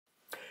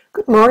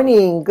Good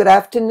morning, good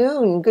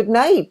afternoon, good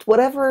night,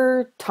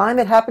 whatever time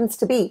it happens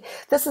to be.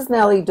 This is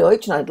Nellie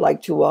Deutsch, and I'd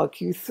like to walk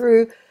you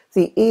through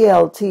the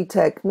ELT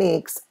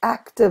Techniques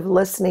Active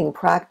Listening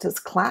Practice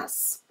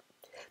class.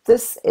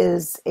 This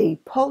is a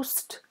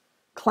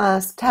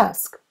post-class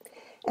task.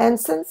 And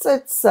since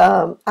it's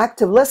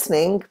active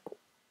listening,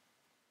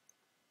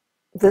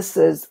 this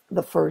is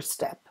the first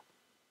step.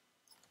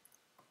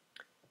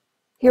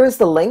 Here's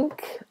the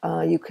link.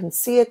 You can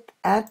see it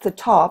at the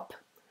top.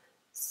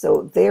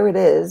 So there it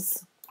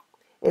is.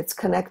 It's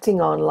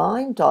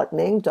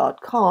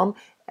connectingonline.ning.com,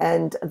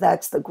 and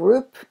that's the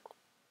group.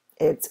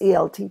 It's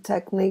ELT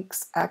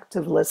Techniques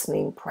Active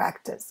Listening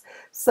Practice.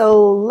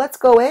 So let's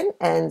go in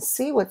and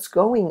see what's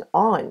going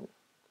on.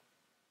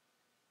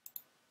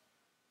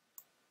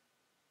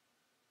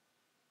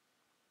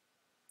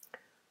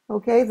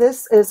 Okay,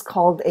 this is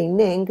called a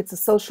NING. It's a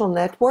social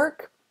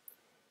network.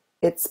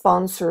 It's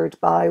sponsored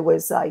by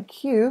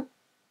WizIQ,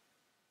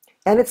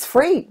 and it's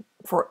free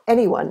for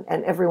anyone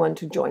and everyone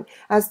to join.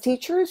 As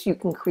teachers, you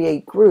can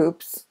create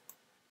groups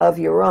of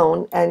your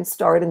own and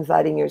start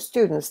inviting your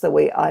students the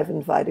way I've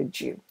invited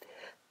you.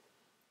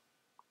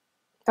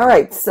 All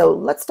right, so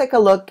let's take a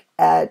look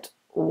at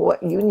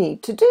what you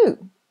need to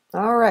do.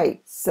 All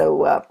right,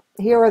 so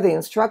here are the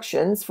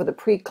instructions for the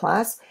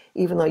pre-class,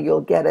 even though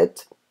you'll get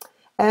it,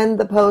 and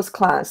the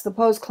post-class. The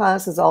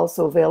post-class is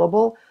also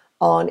available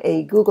on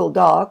a Google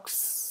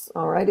Docs,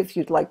 all right, if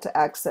you'd like to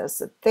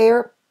access it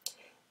there.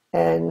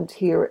 And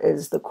here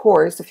is the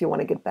course if you want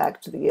to get back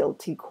to the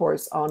ELT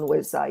course on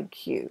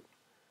WizIQ.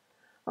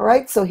 All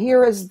right, so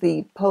here is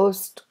the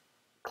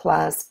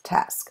post-class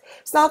task.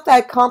 It's not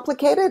that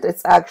complicated.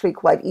 It's actually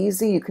quite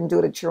easy. You can do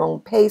it at your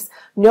own pace.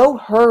 No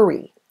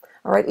hurry.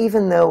 All right,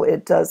 even though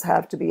it does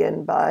have to be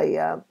in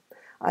by,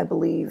 I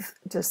believe,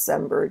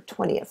 December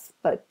 20th.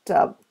 But,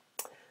 all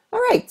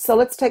right, so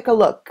let's take a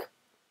look.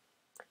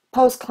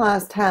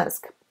 Post-class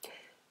task.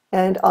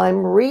 And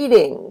I'm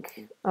reading,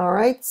 all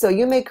right? So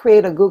you may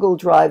create a Google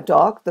Drive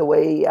doc the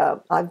way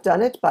I've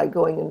done it by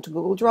going into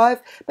Google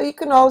Drive, but you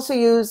can also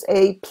use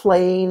a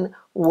plain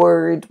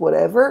Word,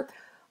 whatever,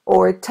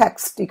 or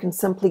text. You can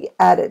simply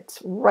add it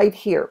right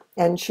here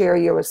and share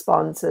your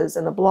responses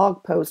in a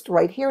blog post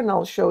right here, and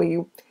I'll show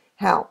you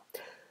how.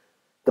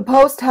 The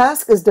post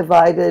task is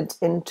divided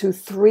into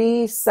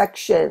 3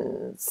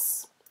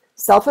 sections.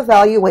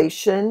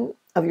 Self-evaluation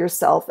of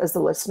yourself as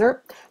the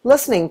listener,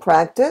 listening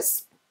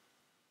practice,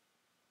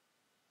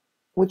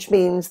 which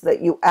means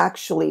that you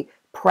actually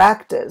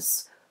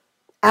practice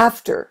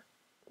after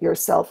your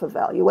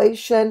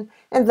self-evaluation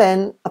and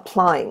then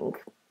applying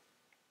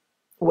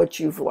what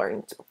you've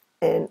learned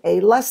in a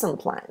lesson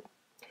plan.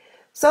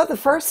 So the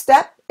first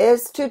step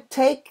is to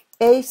take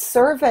a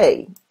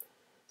survey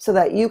so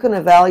that you can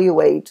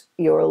evaluate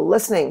your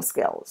listening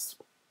skills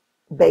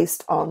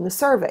based on the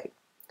survey.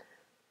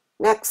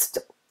 Next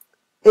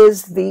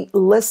is the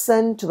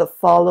listen to the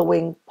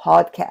following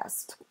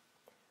podcast.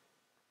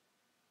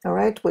 All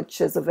right,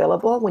 which is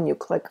available when you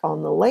click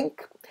on the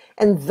link.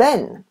 And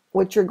then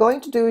what you're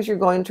going to do is you're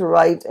going to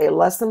write a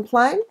lesson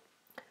plan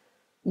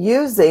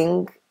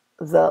using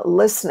the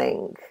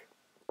listening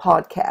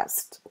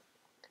podcast.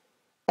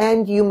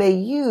 And you may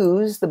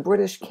use the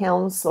British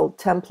Council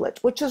template,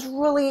 which is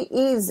really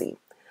easy.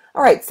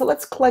 All right, so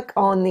let's click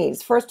on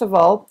these. First of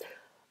all,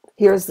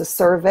 here's the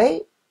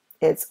survey.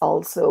 It's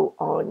also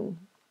on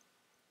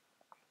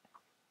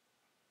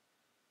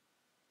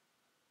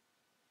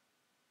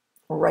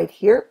right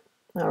here.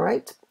 All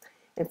right,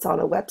 it's on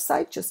a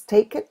website. Just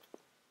take it,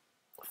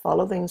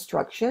 follow the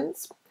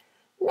instructions.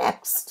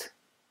 Next,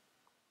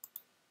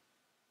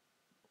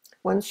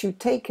 once you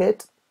take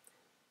it,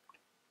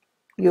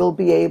 you'll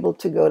be able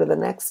to go to the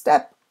next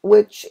step,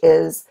 which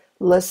is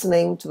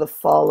listening to the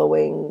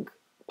following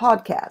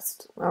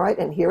podcast. All right,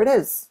 and here it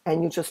is,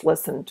 and you just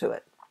listen to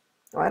it.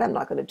 All right, I'm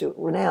not going to do it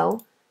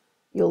now.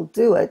 You'll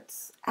do it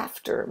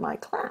after my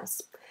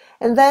class.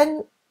 And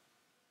then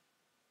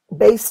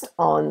based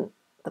on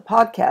the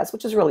podcast,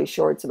 which is really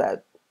short, it's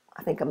about,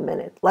 I think, a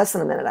minute, less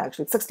than a minute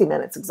actually, 60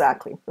 minutes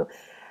exactly,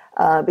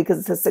 because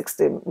it's a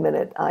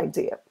 60-minute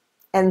idea.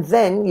 And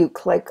then you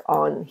click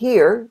on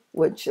here,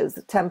 which is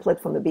the template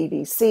from the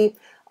BBC,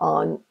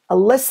 on a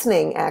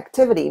listening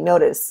activity.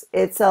 Notice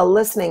it's a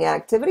listening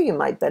activity. You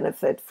might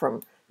benefit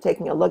from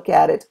taking a look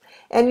at it.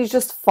 And you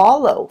just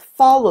follow,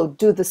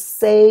 do the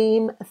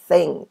same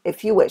thing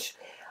if you wish.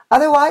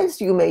 Otherwise,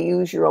 you may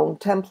use your own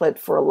template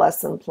for a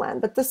lesson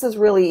plan, but this is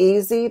really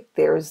easy.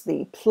 There's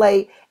the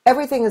play.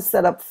 Everything is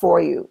set up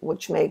for you,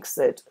 which makes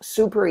it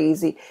super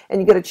easy,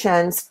 and you get a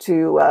chance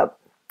to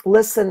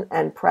listen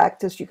and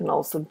practice. You can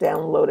also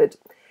download it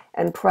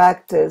and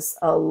practice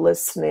a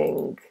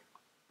listening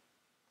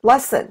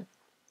lesson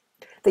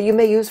that you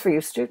may use for your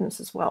students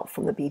as well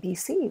from the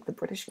BBC, the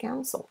British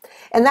Council.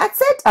 And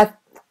that's it. I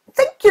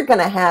think you're going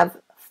to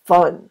have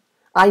fun.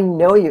 I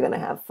know you're going to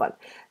have fun.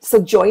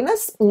 So join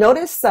us.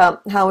 Notice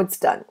how it's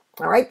done.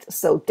 All right.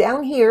 So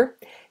down here,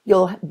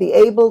 you'll be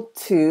able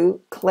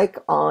to click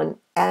on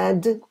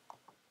Add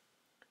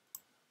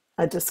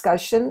a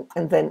Discussion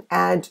and then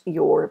add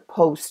your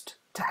post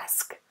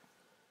task.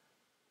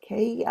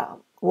 Okay,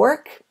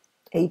 work,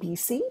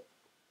 ABC.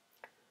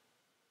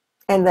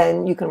 And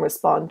then you can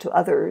respond to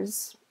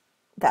others.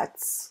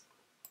 That's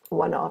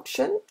one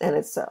option, and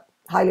it's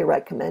highly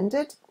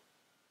recommended.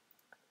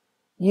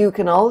 You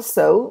can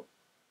also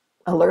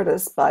alert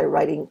us by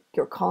writing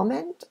your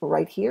comment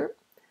right here.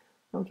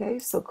 Okay,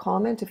 so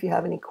comment if you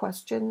have any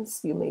questions.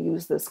 You may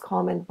use this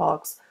comment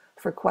box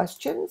for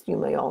questions. You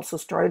may also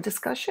start a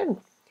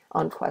discussion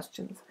on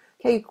questions.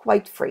 Okay,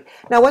 quite free.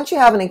 Now, once you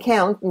have an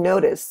account,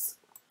 notice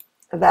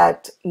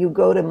that you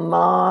go to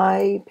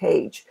my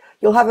page.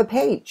 You'll have a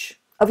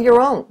page of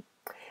your own,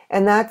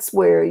 and that's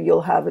where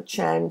you'll have a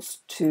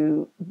chance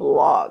to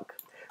blog.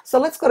 So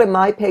let's go to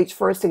my page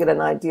first to get an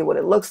idea what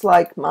it looks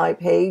like. My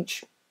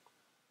page.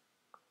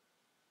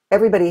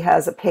 Everybody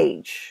has a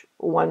page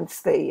once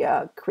they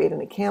create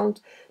an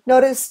account.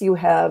 Notice you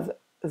have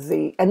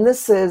and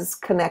this is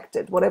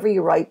connected. Whatever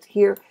you write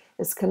here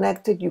is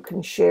connected. You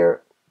can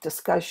share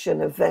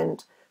discussion,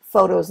 event,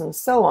 photos, and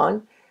so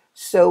on.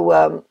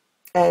 So,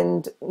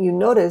 and you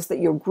notice that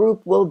your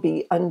group will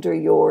be under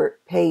your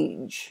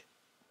page.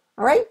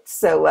 All right,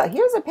 so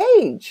here's a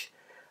page.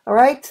 All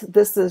right,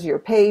 this is your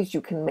page.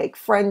 You can make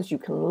friends. You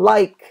can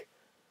like.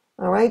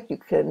 All right, you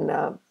can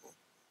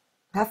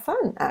have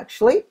fun,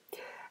 actually.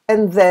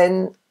 And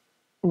then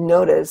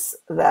notice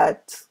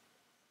that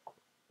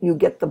you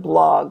get the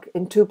blog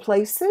in two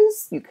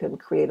places. You can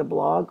create a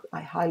blog. I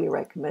highly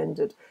recommend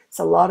it. It's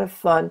a lot of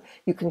fun.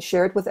 You can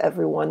share it with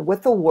everyone,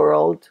 with the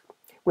world,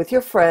 with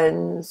your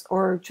friends,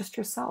 or just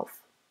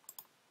yourself.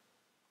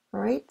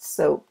 All right,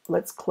 so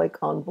let's click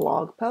on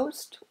blog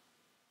post.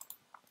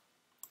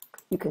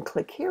 You can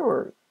click here,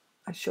 or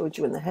I showed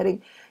you in the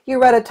heading. You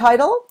read a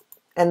title,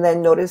 and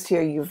then notice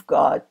here you've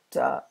got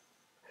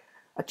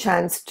a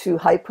chance to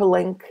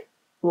hyperlink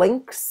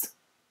links.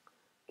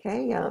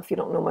 Okay, if you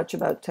don't know much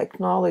about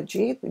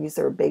technology, these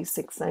are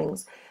basic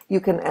things. You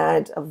can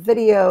add a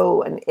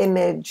video, an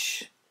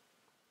image.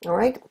 All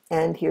right,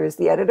 and here's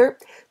the editor.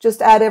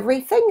 Just add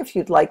everything. If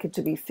you'd like it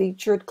to be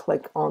featured,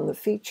 click on the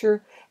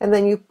feature, and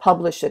then you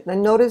publish it. Now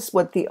notice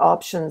what the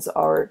options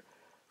are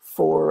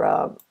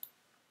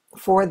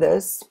for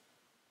this.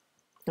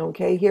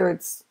 Okay, here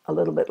it's a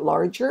little bit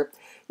larger.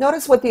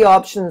 Notice what the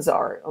options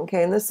are,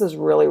 okay, and this is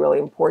really, really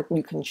important.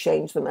 You can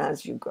change them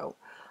as you go.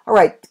 All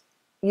right,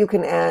 you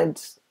can add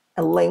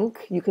a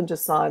link. You can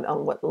decide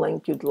on what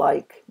link you'd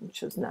like,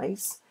 which is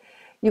nice.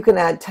 You can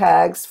add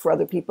tags for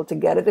other people to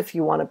get it if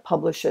you want to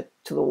publish it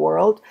to the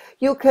world.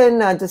 You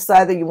can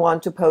decide that you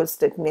want to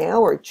post it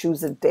now or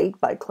choose a date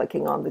by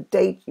clicking on the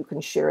date. You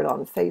can share it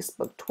on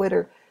Facebook,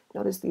 Twitter.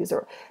 Notice these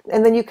are,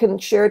 and then you can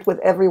share it with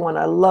everyone.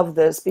 I love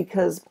this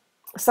because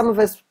some of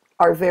us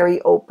are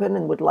very open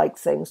and would like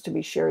things to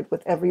be shared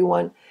with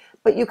everyone,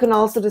 but you can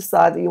also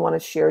decide that you want to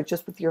share it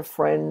just with your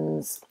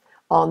friends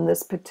on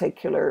this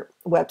particular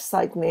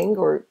website link,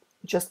 or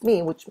just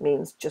me, which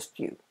means just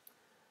you.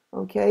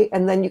 Okay,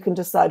 and then you can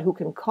decide who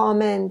can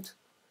comment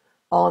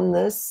on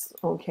this.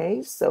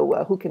 Okay,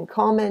 so who can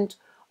comment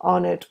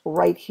on it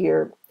right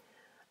here.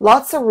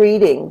 Lots of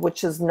reading,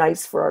 which is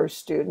nice for our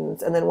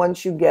students, and then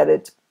once you get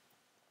it,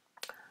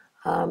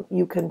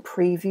 you can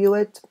preview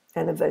it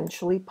and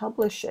eventually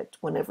publish it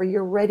whenever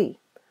you're ready.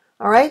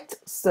 All right,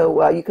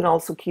 so you can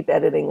also keep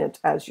editing it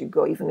as you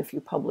go. Even if you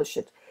publish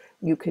it,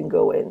 you can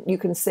go in. You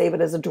can save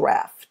it as a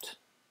draft.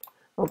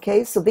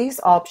 Okay, so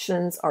these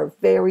options are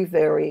very,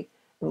 very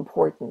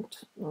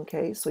important.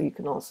 Okay, so you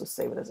can also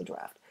save it as a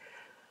draft.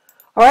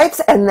 All right,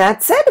 and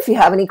that's it. If you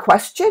have any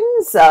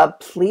questions,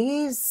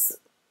 please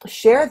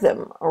share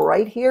them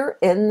right here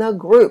in the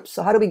group.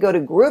 So how do we go to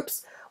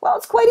groups? Well,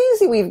 it's quite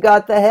easy. We've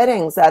got the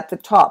headings at the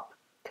top.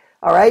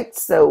 All right,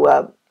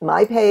 so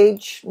my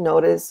page,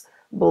 notice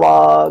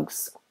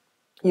blogs.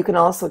 You can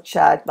also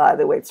chat, by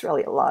the way. It's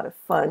really a lot of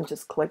fun.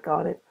 Just click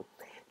on it.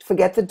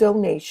 Forget the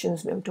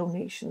donations. No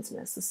donations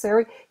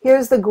necessary.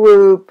 Here's the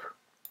group.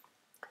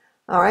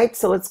 All right,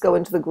 so let's go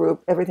into the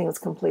group. Everything is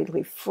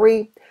completely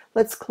free.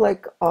 Let's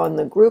click on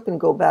the group and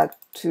go back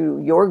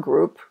to your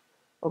group.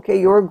 Okay,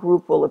 your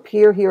group will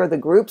appear. Here are the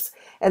groups.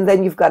 And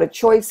then you've got a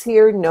choice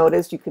here.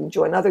 Notice you can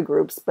join other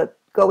groups, but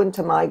go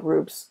into my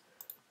groups.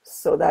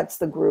 So that's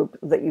the group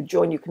that you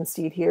join. You can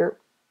see it here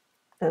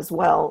as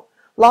well.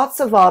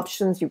 Lots of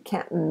options. You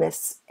can't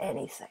miss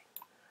anything.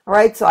 All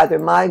right, so either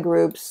my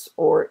groups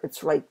or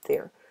it's right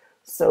there.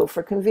 So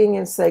for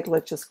convenience sake,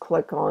 let's just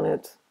click on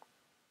it.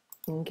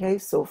 Okay,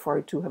 so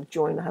far two have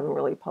joined. I haven't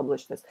really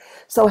published this.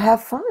 So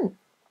have fun.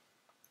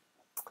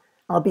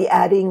 I'll be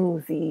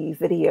adding the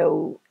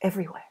video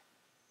everywhere.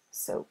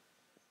 So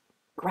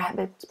grab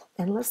it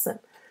and listen.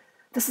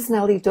 This is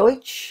Nellie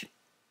Deutsch,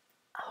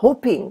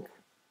 hoping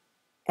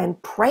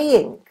and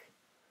praying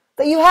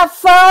that you have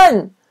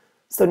fun.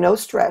 So no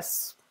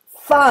stress.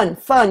 Fun,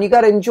 fun. You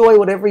got to enjoy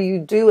whatever you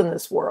do in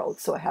this world.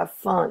 So have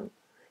fun.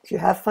 If you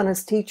have fun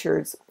as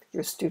teachers,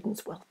 your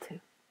students will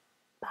too.